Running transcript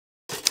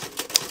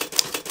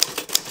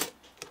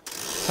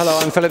Hello,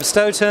 I'm Philip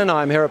Stoughton.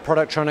 I'm here at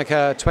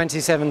Productronica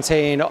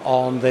 2017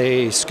 on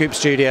the Scoop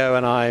Studio,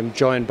 and I'm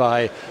joined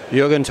by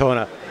Jürgen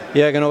Thurner.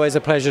 Jürgen, always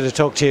a pleasure to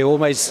talk to you.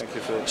 Always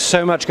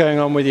so much going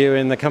on with you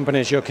in the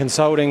companies you're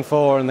consulting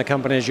for and the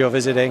companies you're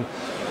visiting.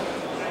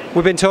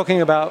 We've been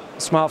talking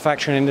about Smart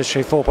Factory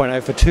Industry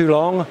 4.0 for too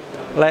long.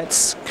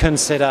 Let's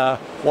consider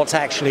what's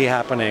actually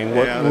happening,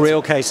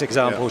 real case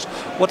examples.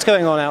 What's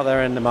going on out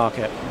there in the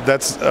market?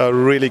 That's a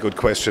really good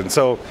question.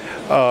 So,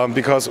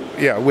 because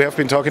we have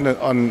been talking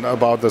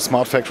about the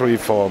Smart Factory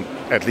for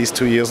at least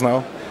 2 years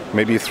now,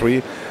 maybe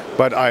 3,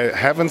 but I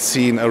haven't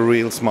seen a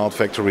real Smart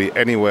Factory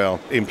anywhere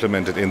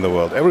implemented in the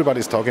world.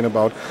 Everybody's talking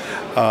about.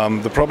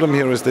 The problem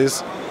here is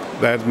this,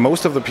 that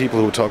most of the people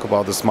who talk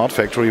about the Smart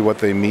Factory, what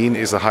they mean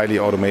is a highly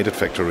automated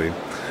factory.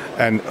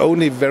 And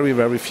only very,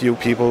 very few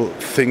people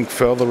think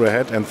further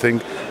ahead and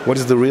think what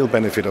is the real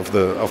benefit of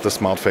the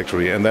smart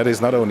factory, and that is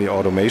not only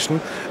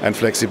automation and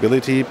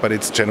flexibility, but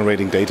it's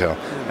generating data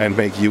and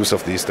make use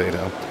of these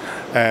data.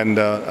 And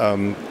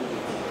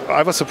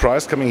I was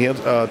surprised coming here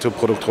to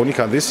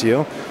Productronica this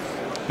year,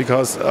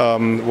 because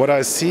what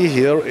I see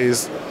here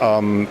is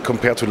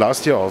compared to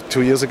last year or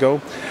 2 years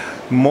ago,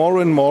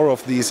 more and more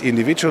of these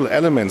individual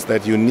elements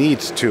that you need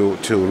to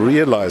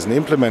realize and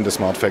implement a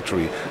smart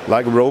factory,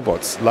 like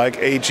robots, like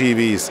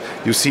AGVs,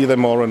 you see them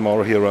more and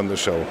more here on the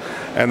show.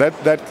 And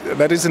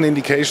that is an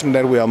indication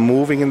that we are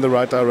moving in the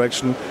right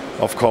direction,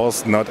 of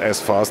course not as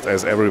fast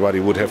as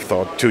everybody would have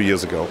thought 2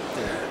 years ago.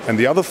 And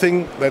the other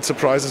thing that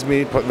surprises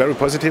me very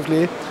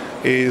positively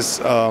is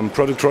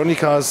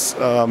Productronica's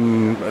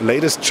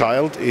latest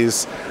child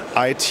is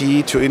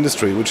IT to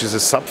Industry, which is a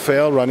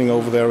sub-fair running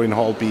over there in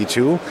Hall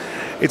B2.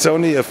 It's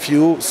only a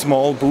few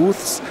small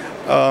booths,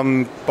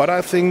 but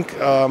I think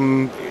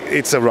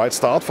it's a right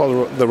start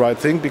for the right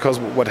thing, because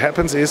what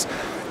happens is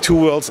two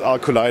worlds are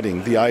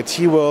colliding. The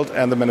IT world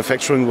and the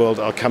manufacturing world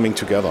are coming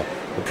together.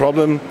 The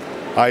problem,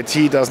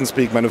 IT doesn't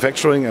speak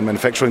manufacturing and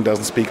manufacturing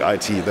doesn't speak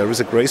IT. There is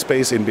a gray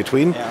space in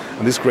between,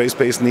 and this gray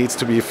space needs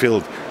to be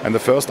filled. And the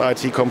first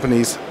IT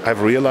companies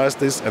have realized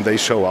this, and they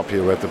show up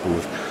here at the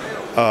booth.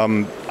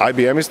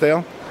 IBM is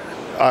there.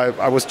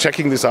 I was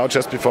checking this out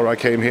just before I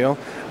came here.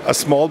 A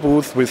small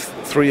booth with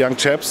 3 young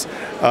chaps,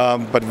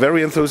 but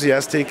very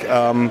enthusiastic.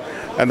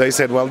 And they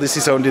said, well, this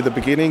is only the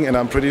beginning, and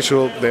I'm pretty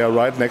sure they are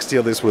right. Next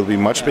year this will be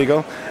much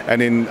bigger,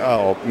 and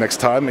next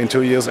time, in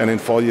 2 years and in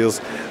 4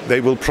 years, they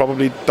will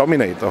probably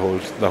dominate the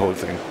whole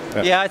thing.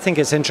 Yeah, I think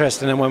it's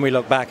interesting, and when we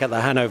look back at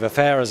the Hanover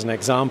Fair as an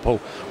example,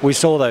 we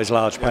saw those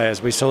large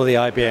players. We saw the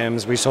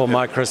IBMs, we saw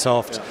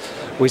Microsoft,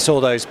 we saw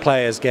those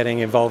players getting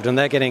involved, and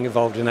they're getting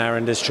involved in our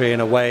industry in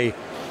a way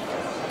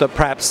that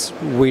perhaps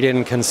we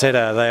didn't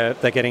consider.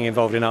 They're getting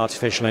involved in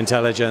artificial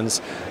intelligence,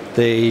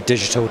 the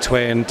digital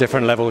twin,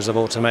 different levels of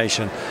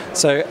automation.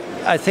 So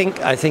I think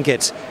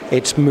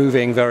it's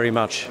moving very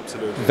much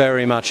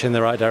in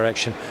the right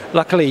direction.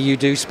 Luckily, you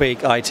do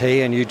speak IT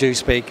and you do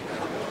speak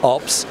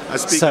ops. I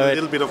speak a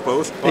little bit of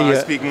both, but I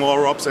speak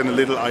more ops and a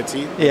little IT.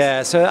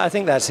 Yeah, so I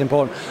think that's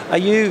important.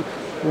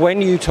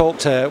 When you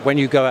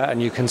go out and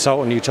you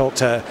consult and you talk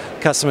to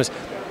customers,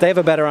 they have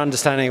a better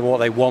understanding of what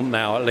they want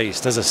now, at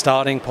least as a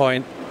starting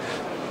point.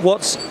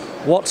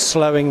 What's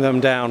slowing them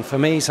down? For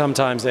me,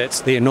 sometimes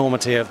it's the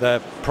enormity of the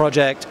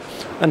project,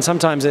 and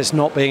sometimes it's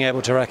not being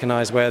able to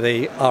recognize where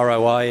the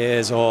ROI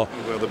is or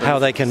how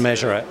they can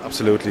measure it.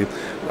 Absolutely.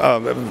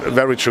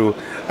 Very true.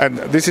 And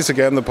this is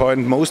again the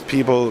point, most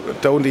people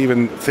don't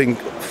even think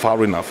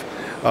far enough.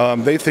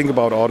 They think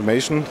about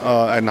automation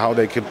and how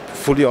they could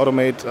fully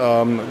automate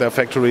their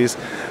factories,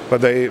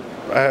 but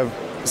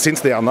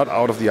since they are not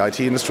out of the IT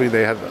industry,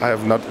 they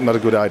have not a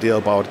good idea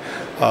about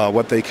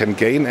what they can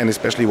gain, and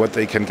especially what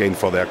they can gain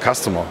for their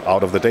customer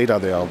out of the data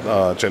they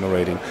are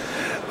generating.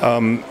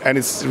 And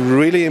it's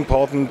really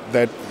important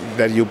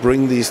that you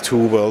bring these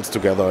two worlds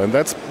together, and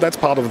that's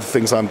part of the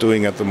things I'm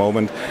doing at the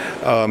moment,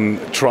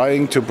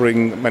 trying to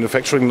bring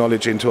manufacturing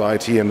knowledge into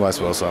IT and vice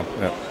versa.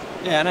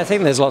 Yeah, and I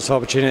think there's lots of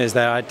opportunities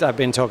there. I've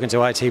been talking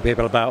to IT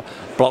people about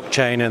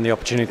blockchain and the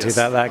opportunity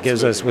that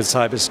gives us with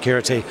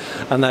cybersecurity,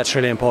 and that's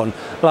really important.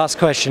 Last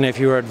question, if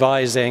you were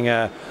advising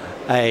a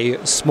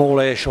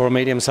smallish or a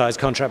medium-sized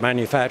contract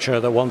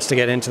manufacturer that wants to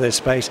get into this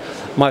space,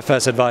 my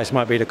first advice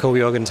might be to call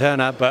Jürgen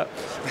Thurner, but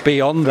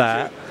beyond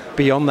that,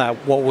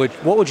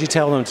 what would you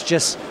tell them to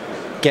just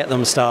get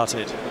them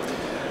started?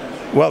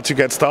 Well, to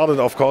get started,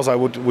 of course, I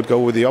would go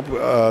with the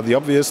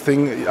obvious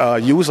thing.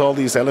 Use all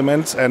these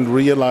elements and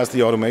realize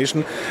the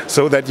automation,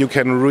 so that you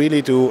can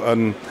really do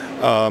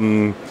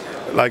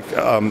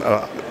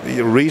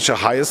reach a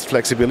highest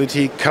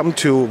flexibility. Come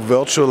to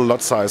virtual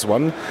lot size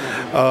 1.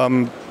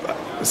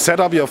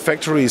 Set up your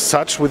factory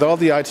such, with all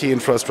the IT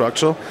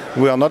infrastructure.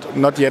 We are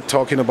not yet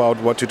talking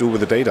about what to do with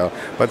the data,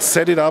 but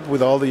set it up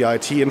with all the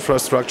IT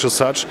infrastructure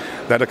such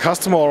that a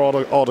customer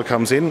order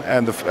comes in,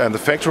 and the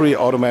factory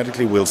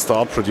automatically will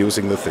start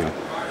producing the thing.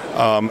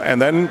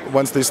 And then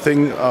once this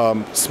thing,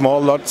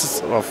 small lots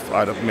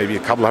of maybe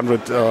a couple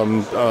hundred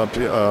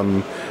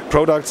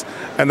products,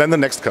 and then the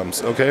next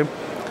comes. Okay.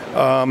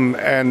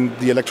 And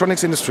the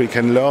electronics industry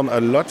can learn a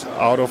lot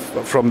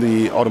from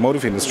the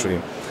automotive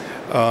industry.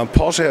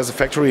 Porsche has a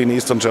factory in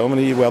eastern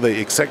Germany where they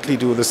exactly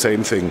do the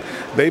same thing.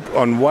 They,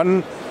 on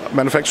one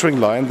manufacturing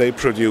line, they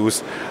produce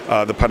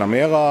the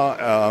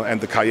Panamera and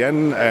the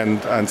Cayenne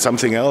and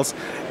something else.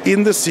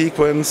 In the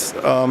sequence,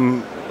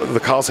 the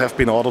cars have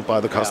been ordered by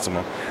the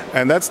customer.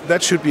 And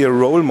that should be a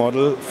role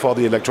model for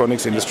the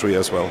electronics industry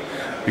as well.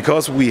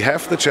 Because we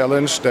have the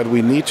challenge that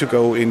we need to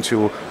go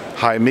into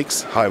high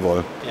mix, high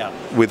vol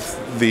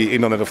with the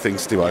Internet of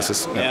Things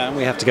devices. Yeah, and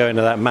we have to go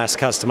into that mass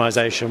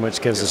customization,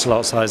 which gives us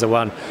lot size of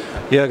one.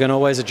 Jürgen,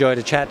 always a joy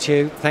to chat to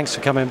you. Thanks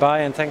for coming by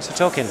and thanks for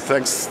talking.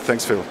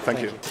 Thanks Phil.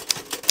 Thank you.